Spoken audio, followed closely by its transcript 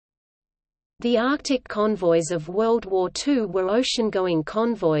The Arctic convoys of World War II were ocean-going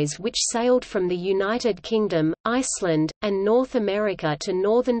convoys which sailed from the United Kingdom, Iceland, and North America to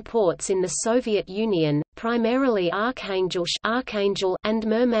northern ports in the Soviet Union, primarily Archangel and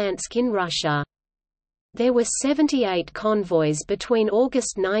Murmansk in Russia. There were 78 convoys between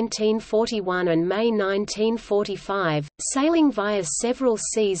August 1941 and May 1945, sailing via several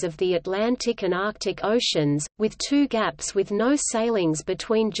seas of the Atlantic and Arctic Oceans, with 2 gaps with no sailings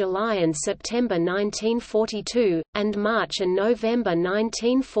between July and September 1942, and March and November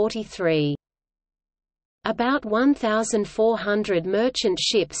 1943. About 1,400 merchant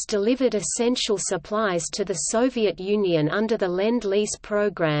ships delivered essential supplies to the Soviet Union under the Lend-Lease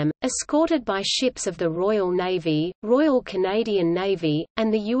program, escorted by ships of the Royal Navy, Royal Canadian Navy,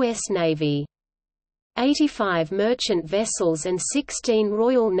 and the U.S. Navy. 85 merchant vessels and 16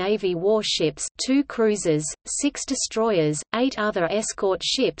 Royal Navy warships, 2 cruisers, 6 destroyers, 8 other escort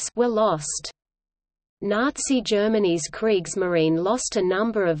ships were lost. Nazi Germany's Kriegsmarine lost a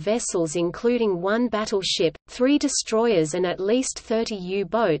number of vessels including 1 battleship, 3 destroyers and at least 30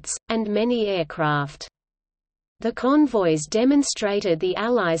 U-boats, and many aircraft. The convoys demonstrated the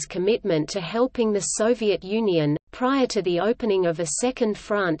Allies' commitment to helping the Soviet Union, prior to the opening of a second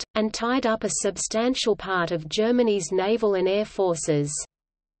front, and tied up a substantial part of Germany's naval and air forces.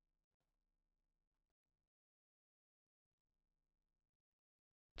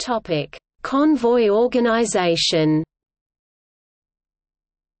 Convoy organization.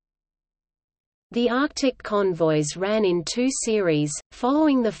 The Arctic convoys ran in 2 series,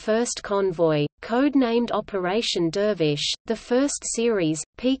 following the first convoy, code-named Operation Dervish. The first series,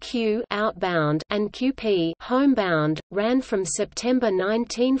 PQ outbound and QP homebound, ran from September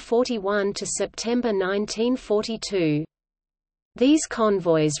 1941 to September 1942. These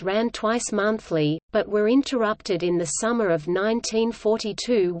convoys ran twice monthly, but were interrupted in the summer of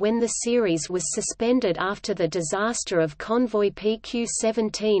 1942 when the series was suspended after the disaster of Convoy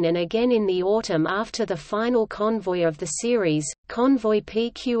PQ-17 and again in the autumn after the final convoy of the series, Convoy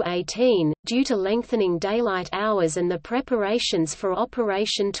PQ-18, due to lengthening daylight hours and the preparations for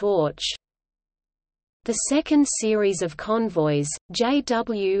Operation Torch. The second series of convoys,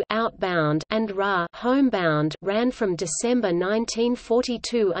 JW outbound and RA homebound, ran from December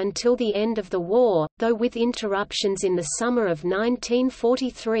 1942 until the end of the war, though with interruptions in the summer of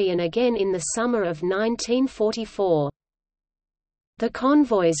 1943 and again in the summer of 1944. The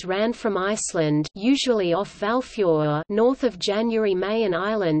convoys ran from Iceland, usually off Valfjord, north of January-Mayen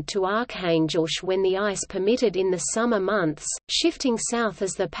Island, to Archangel when the ice permitted in the summer months, shifting south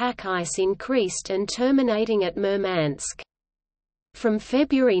as the pack ice increased and terminating at Murmansk. From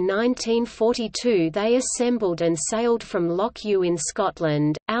February 1942 they assembled and sailed from Loch Ewe in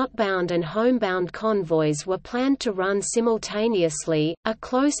Scotland. Outbound and homebound convoys were planned to run simultaneously. A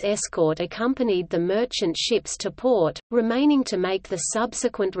close escort accompanied the merchant ships to port, remaining to make the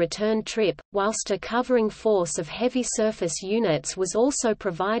subsequent return trip, whilst a covering force of heavy surface units was also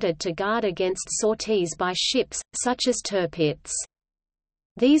provided to guard against sorties by ships, such as Tirpitz.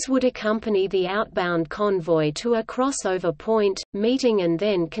 These would accompany the outbound convoy to a crossover point, meeting and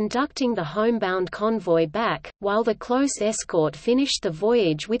then conducting the homebound convoy back, while the close escort finished the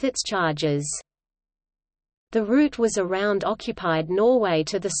voyage with its charges. The route was around occupied Norway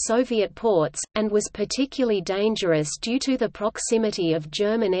to the Soviet ports, and was particularly dangerous due to the proximity of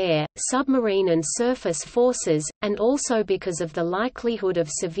German air, submarine and surface forces, and also because of the likelihood of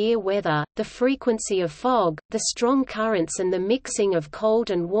severe weather, the frequency of fog, the strong currents and the mixing of cold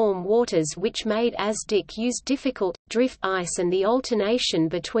and warm waters which made ASDIC use difficult, drift ice and the alternation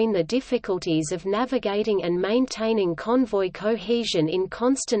between the difficulties of navigating and maintaining convoy cohesion in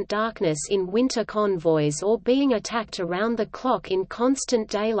constant darkness in winter convoys or being attacked around the clock in constant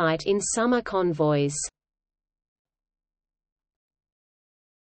daylight in summer convoys.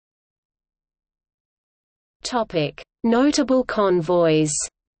 Notable convoys.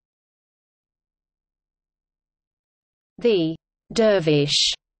 The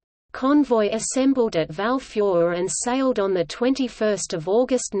Dervish convoy assembled at Valfjord and sailed on 21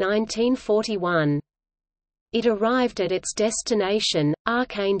 August 1941. It arrived at its destination,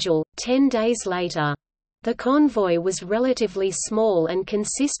 Archangel, 10 days later. The convoy was relatively small and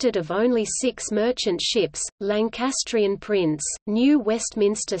consisted of only 6 merchant ships, Lancastrian Prince, New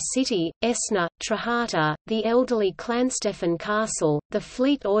Westminster City, Esna, Trahata, the elderly Clanstefan Castle, the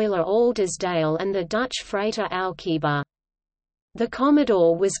fleet oiler Aldersdale and the Dutch freighter Alkiba. The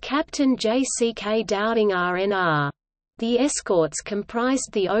Commodore was Captain J.C.K. Dowding RNR. The escorts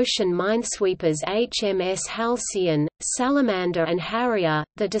comprised the ocean minesweepers HMS Halcyon, Salamander and Harrier,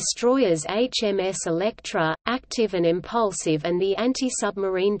 the destroyers HMS Electra, Active and Impulsive, and the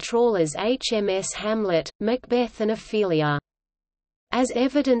anti-submarine trawlers HMS Hamlet, Macbeth and Ophelia. As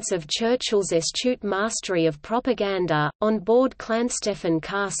evidence of Churchill's astute mastery of propaganda, on board Llanstefan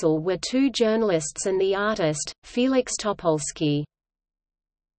Castle were two journalists and the artist, Felix Topolsky.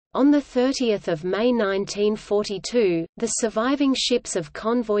 On 30 May 1942, the surviving ships of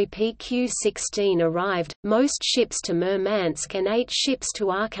convoy PQ-16 arrived, most ships to Murmansk and 8 ships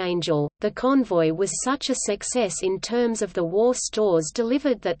to Archangel. The convoy was such a success in terms of the war stores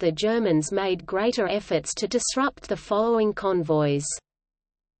delivered that the Germans made greater efforts to disrupt the following convoys.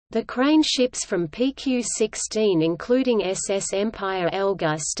 The crane ships from PQ-16 including SS Empire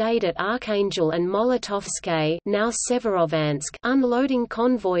Elga stayed at Archangel and Molotovskoye, now Severovansk, unloading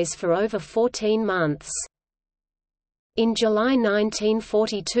convoys for over 14 months. In July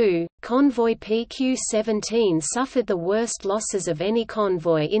 1942, convoy PQ-17 suffered the worst losses of any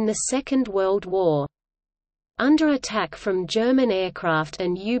convoy in the Second World War. Under attack from German aircraft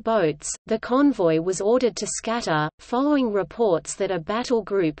and U-boats, the convoy was ordered to scatter, following reports that a battle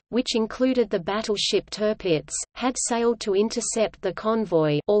group, which included the battleship Tirpitz, had sailed to intercept the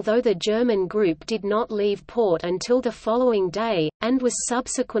convoy, although the German group did not leave port until the following day, and was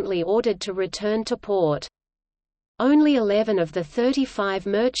subsequently ordered to return to port. Only 11 of the 35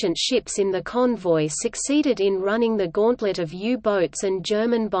 merchant ships in the convoy succeeded in running the gauntlet of U-boats and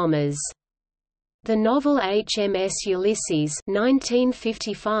German bombers. The novel HMS Ulysses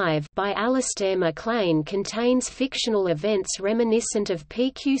 1955 by Alistair MacLean contains fictional events reminiscent of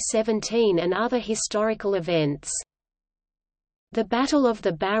PQ-17 and other historical events. The Battle of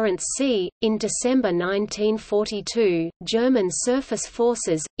the Barents Sea. In December 1942, German surface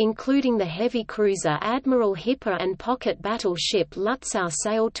forces, including the heavy cruiser Admiral Hipper and pocket battleship Lutzow,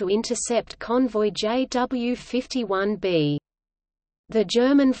 sailed to intercept convoy JW-51B. The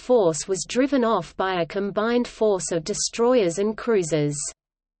German force was driven off by a combined force of destroyers and cruisers.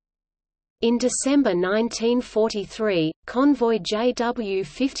 In December 1943, convoy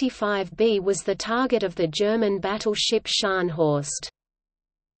JW-55B was the target of the German battleship Scharnhorst.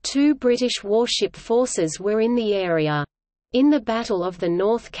 2 British warship forces were in the area. In the Battle of the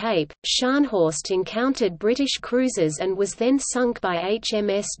North Cape, Scharnhorst encountered British cruisers and was then sunk by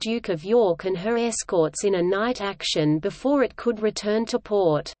HMS Duke of York and her escorts in a night action before it could return to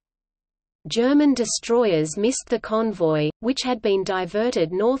port. German destroyers missed the convoy, which had been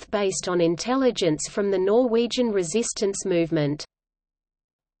diverted north based on intelligence from the Norwegian resistance movement.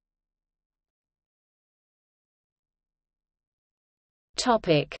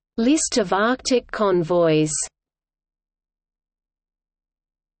 List of Arctic convoys.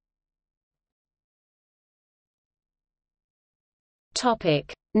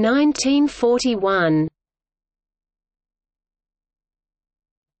 Topic 1941.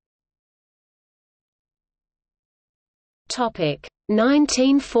 Topic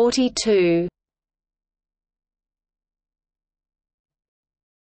 1942.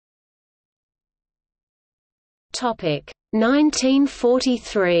 Topic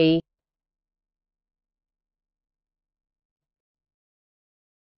 1943.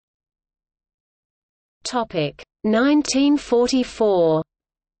 Topic 1944.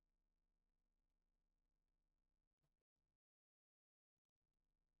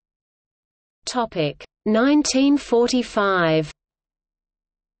 Topic 1945.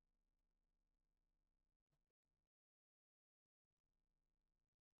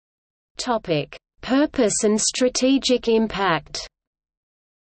 Topic: Purpose and strategic impact.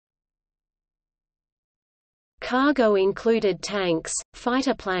 Cargo included tanks,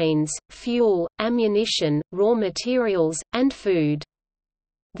 fighter planes, fuel, ammunition, raw materials, and food.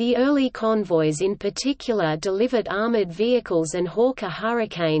 The early convoys in particular delivered armored vehicles and Hawker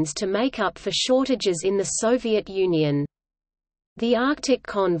Hurricanes to make up for shortages in the Soviet Union. The Arctic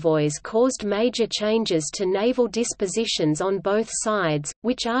convoys caused major changes to naval dispositions on both sides,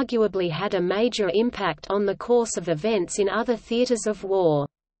 which arguably had a major impact on the course of events in other theaters of war.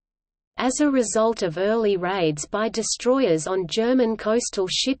 As a result of early raids by destroyers on German coastal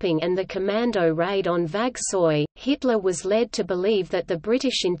shipping and the commando raid on Vagsoy, Hitler was led to believe that the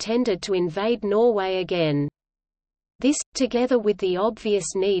British intended to invade Norway again. This, together with the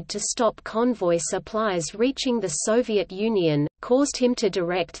obvious need to stop convoy supplies reaching the Soviet Union, caused him to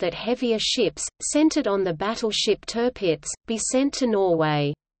direct that heavier ships, centered on the battleship Tirpitz, be sent to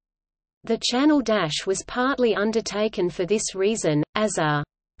Norway. The Channel Dash was partly undertaken for this reason, as a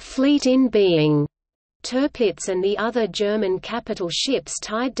fleet in being, Tirpitz and the other German capital ships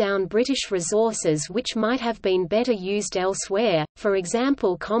tied down British resources which might have been better used elsewhere, for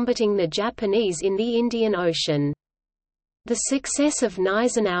example combating the Japanese in the Indian Ocean. The success of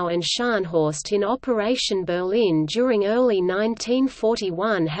Gneisenau and Scharnhorst in Operation Berlin during early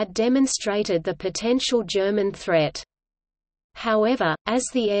 1941 had demonstrated the potential German threat. However, as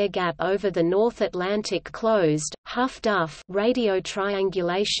the air gap over the North Atlantic closed, Huff-Duff radio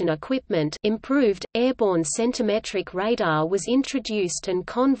triangulation equipment improved, airborne centimetric radar was introduced and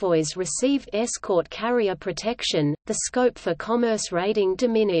convoys received escort carrier protection, the scope for commerce raiding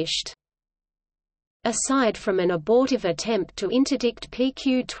diminished. Aside from an abortive attempt to interdict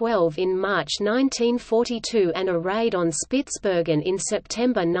PQ-12 in March 1942 and a raid on Spitsbergen in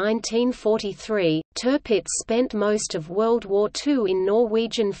September 1943, Tirpitz spent most of World War II in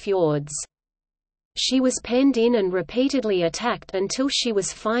Norwegian fjords. She was penned in and repeatedly attacked until she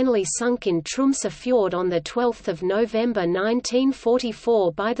was finally sunk in Tromsø Fjord on 12 November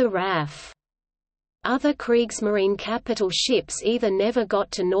 1944 by the RAF. Other Kriegsmarine capital ships either never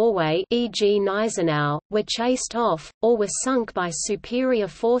got to Norway, e.g. Gneisenau, were chased off, or were sunk by superior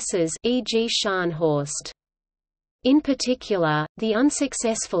forces, e.g. Scharnhorst. In particular, the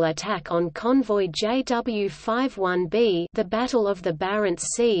unsuccessful attack on convoy JW-51B, the Battle of the Barents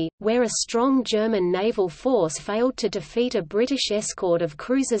Sea, where a strong German naval force failed to defeat a British escort of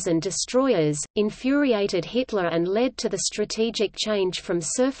cruisers and destroyers, infuriated Hitler and led to the strategic change from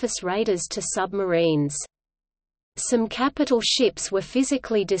surface raiders to submarines. Some capital ships were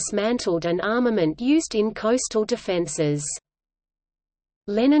physically dismantled and armament used in coastal defences.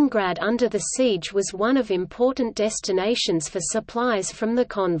 Leningrad under the siege was one of important destinations for supplies from the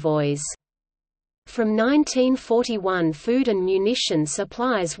convoys. From 1941 food and munition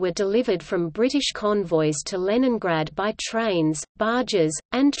supplies were delivered from British convoys to Leningrad by trains, barges,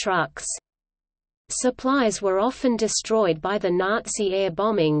 and trucks. Supplies were often destroyed by the Nazi air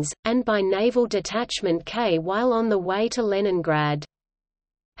bombings, and by Naval Detachment K while on the way to Leningrad.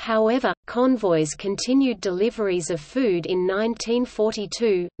 However, convoys continued deliveries of food in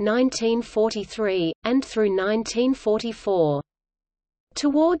 1942, 1943, and through 1944.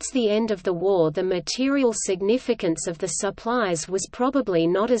 Towards the end of the war, the material significance of the supplies was probably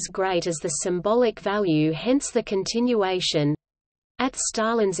not as great as the symbolic value, hence the continuation, at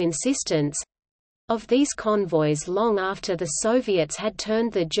Stalin's insistence, of these convoys long after the Soviets had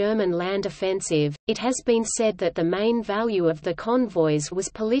turned the German land offensive. It has been said that the main value of the convoys was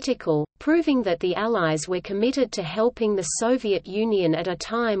political, proving that the Allies were committed to helping the Soviet Union at a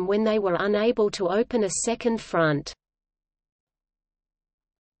time when they were unable to open a second front.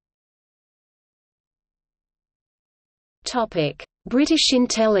 Topic: British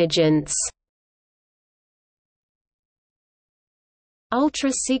intelligence.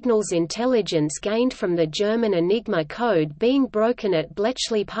 Ultra-signals intelligence gained from the German Enigma code being broken at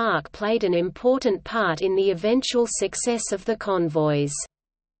Bletchley Park played an important part in the eventual success of the convoys.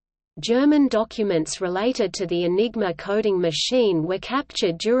 German documents related to the Enigma coding machine were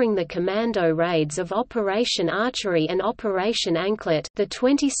captured during the commando raids of Operation Archery and Operation Anklet, the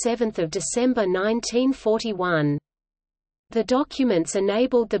 27th of December 1941. The documents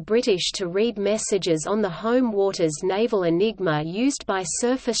enabled the British to read messages on the home waters naval Enigma used by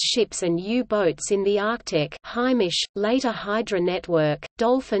surface ships and U-boats in the Arctic, Heimisch, later Hydra network,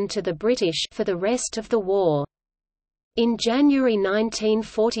 Dolphin to the British for the rest of the war. In January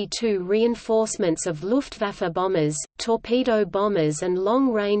 1942, reinforcements of Luftwaffe bombers, torpedo bombers and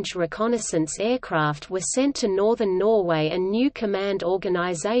long-range reconnaissance aircraft were sent to northern Norway and new command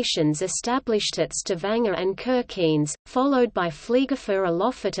organizations established at Stavanger and Kirkenes, followed by Fliegerführer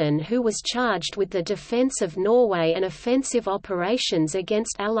Lofoten, who was charged with the defense of Norway and offensive operations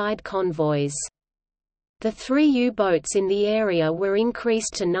against Allied convoys. The 3 U-boats in the area were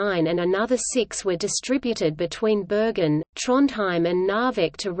increased to 9 and another 6 were distributed between Bergen, Trondheim and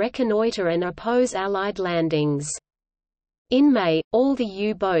Narvik to reconnoiter and oppose Allied landings. In May, all the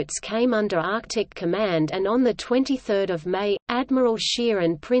U-boats came under Arctic Command and on 23 May, Admiral Scheer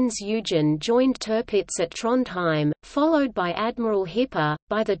and Prinz Eugen joined Tirpitz at Trondheim, followed by Admiral Hipper.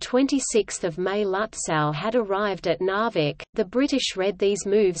 By 26 May Lutzow had arrived at Narvik. The British read these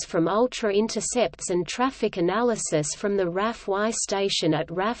moves from ultra-intercepts and traffic analysis from the RAF Y station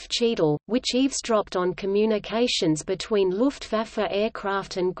at RAF Cheadle, which eavesdropped on communications between Luftwaffe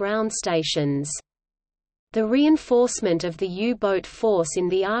aircraft and ground stations. The reinforcement of the U-boat force in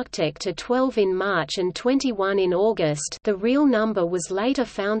the Arctic to 12 in March and 21 in August, the real number was later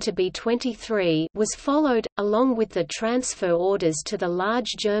found to be 23, was followed, along with the transfer orders to the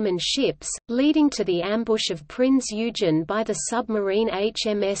large German ships, leading to the ambush of Prinz Eugen by the submarine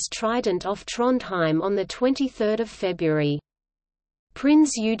HMS Trident off Trondheim on 23 February.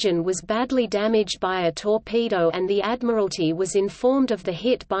 Prinz Eugen was badly damaged by a torpedo and the Admiralty was informed of the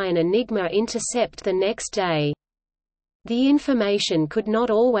hit by an Enigma intercept the next day. The information could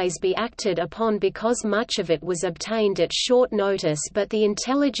not always be acted upon because much of it was obtained at short notice, but the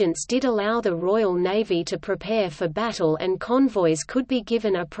intelligence did allow the Royal Navy to prepare for battle and convoys could be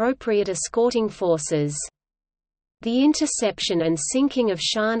given appropriate escorting forces. The interception and sinking of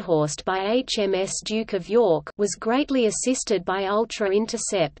Scharnhorst by HMS Duke of York was greatly assisted by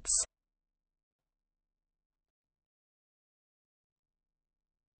ultra-intercepts.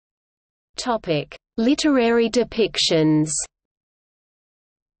 Literary depictions.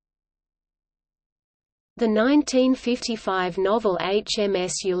 The 1955 novel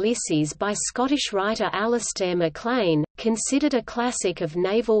HMS Ulysses by Scottish writer Alistair MacLean, considered a classic of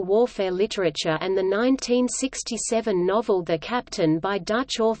naval warfare literature, and the 1967 novel The Captain by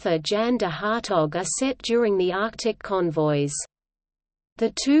Dutch author Jan de Hartog are set during the Arctic convoys.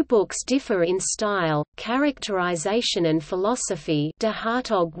 The two books differ in style, characterization and philosophy. De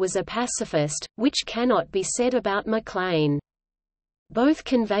Hartog was a pacifist, which cannot be said about MacLean. Both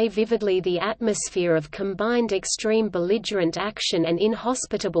convey vividly the atmosphere of combined extreme belligerent action and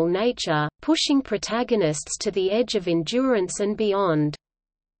inhospitable nature, pushing protagonists to the edge of endurance and beyond.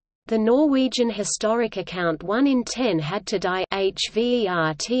 The Norwegian historic account 1 in 10 had to die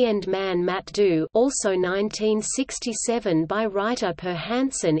HVERT man Matt Du, also 1967 by writer Per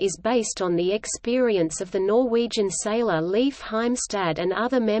Hansen, is based on the experience of the Norwegian sailor Leif Heimstad and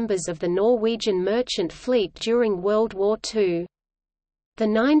other members of the Norwegian merchant fleet during World War II. The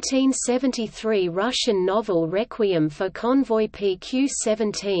 1973 Russian novel Requiem for Convoy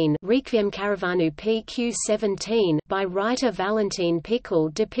PQ-17 Requiem Caravanu PQ-17 by writer Valentin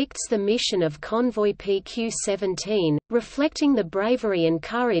Pikul depicts the mission of Convoy PQ-17, reflecting the bravery and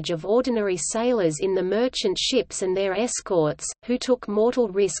courage of ordinary sailors in the merchant ships and their escorts, who took mortal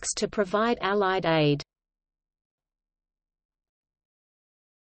risks to provide Allied aid.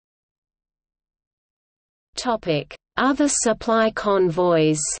 Other supply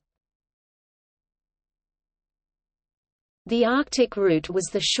convoys. The Arctic route was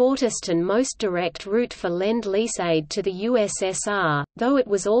the shortest and most direct route for Lend-Lease aid to the USSR, though it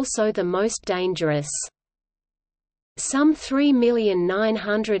was also the most dangerous. Some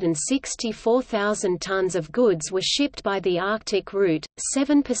 3,964,000 tons of goods were shipped by the Arctic route,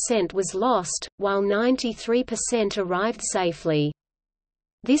 7% was lost, while 93% arrived safely.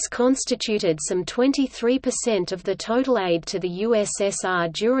 This constituted some 23% of the total aid to the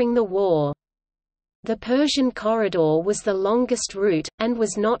USSR during the war. The Persian Corridor was the longest route, and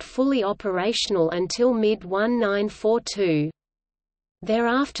was not fully operational until mid-1942.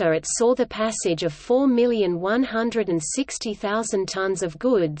 Thereafter it saw the passage of 4,160,000 tons of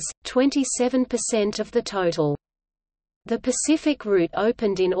goods, 27% of the total. The Pacific route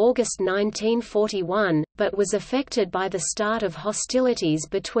opened in August 1941, but was affected by the start of hostilities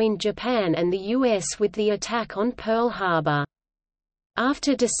between Japan and the U.S. with the attack on Pearl Harbor.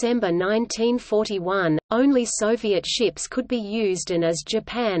 After December 1941, only Soviet ships could be used, and as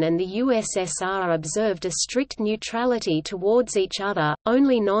Japan and the USSR observed a strict neutrality towards each other,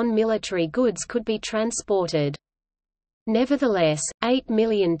 only non-military goods could be transported. Nevertheless,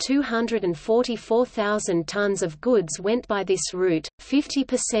 8,244,000 tons of goods went by this route,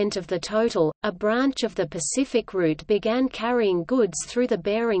 50% of the total. A branch of the Pacific route began carrying goods through the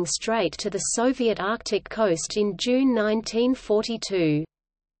Bering Strait to the Soviet Arctic coast in June 1942.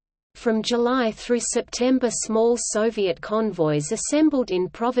 From July through September, small Soviet convoys assembled in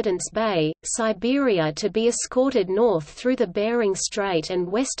Providence Bay, Siberia, to be escorted north through the Bering Strait and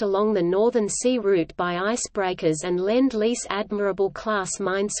west along the Northern Sea route by icebreakers and Lend-Lease Admirable-class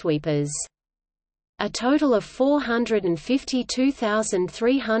minesweepers. A total of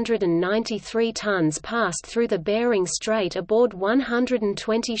 452,393 tons passed through the Bering Strait aboard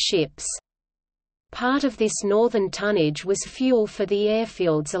 120 ships. Part of this northern tonnage was fuel for the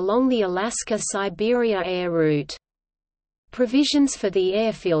airfields along the Alaska-Siberia air route. Provisions for the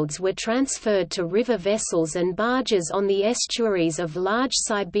airfields were transferred to river vessels and barges on the estuaries of large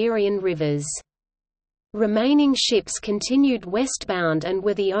Siberian rivers. Remaining ships continued westbound and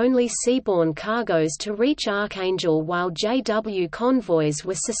were the only seaborne cargoes to reach Archangel, while JW convoys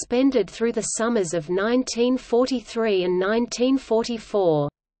were suspended through the summers of 1943 and 1944.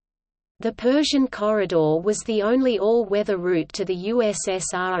 The Persian Corridor was the only all-weather route to the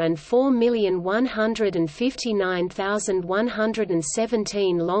USSR, and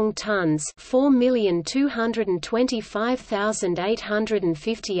 4,159,117 long tons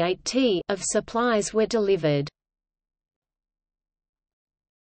 (4,225,858 t) of supplies were delivered.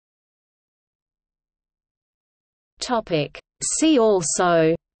 See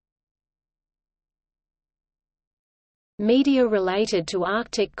also: Media related to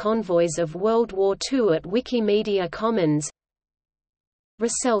Arctic convoys of World War II at Wikimedia Commons.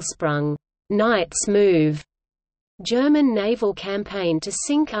 Rüsselsprung, Knight's Move, German naval campaign to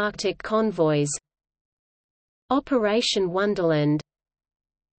sink Arctic convoys. Operation Wonderland.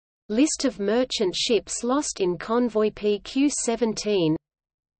 List of merchant ships lost in Convoy PQ-17.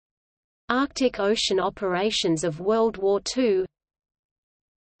 Arctic Ocean operations of World War II.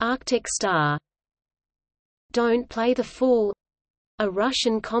 Arctic Star. Don't Play the Fool, a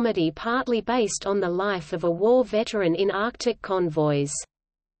Russian comedy partly based on the life of a war veteran in Arctic convoys.